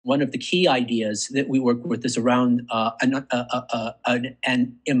one of the key ideas that we work with is around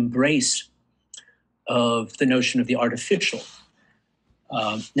an embrace of the notion of the artificial.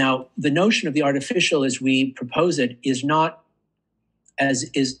 Now, the notion of the artificial as we propose it is not, as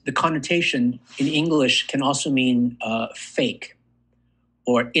is the connotation in English can also mean fake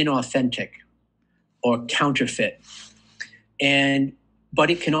or inauthentic or counterfeit.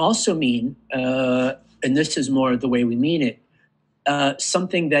 But it can also mean, and this is more the way we mean it,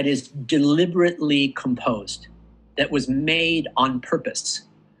 something that is deliberately composed, that was made on purpose,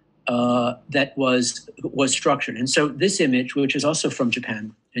 that was structured. And so this image, which is also from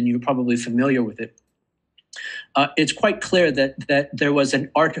Japan, and you're probably familiar with it, it's quite clear that there was an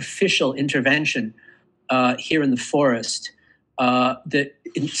artificial intervention here in the forest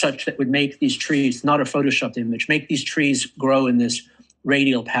such that would make these trees, not a photoshopped image, make these trees grow in this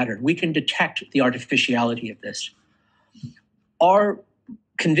radial pattern. We can detect the artificiality of this. Our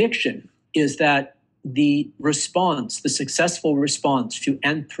conviction is that the response, the successful response to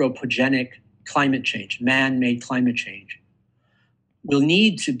anthropogenic climate change, man-made climate change, will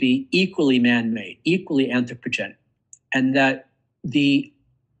need to be equally man-made, equally anthropogenic, and that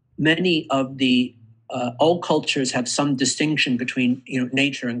many of the all cultures have some distinction between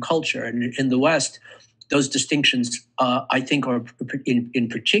nature and culture, and in the West, those distinctions, I think, are in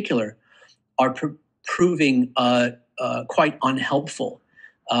particular, are proving quite unhelpful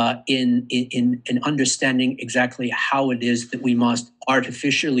in understanding exactly how it is that we must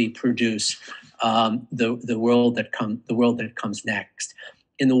artificially produce the world that comes next.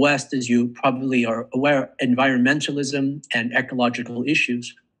 In the West, as you probably are aware, environmentalism and ecological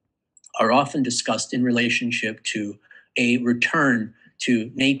issues are often discussed in relationship to a return to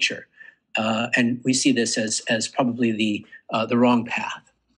nature. And we see this as probably the wrong path.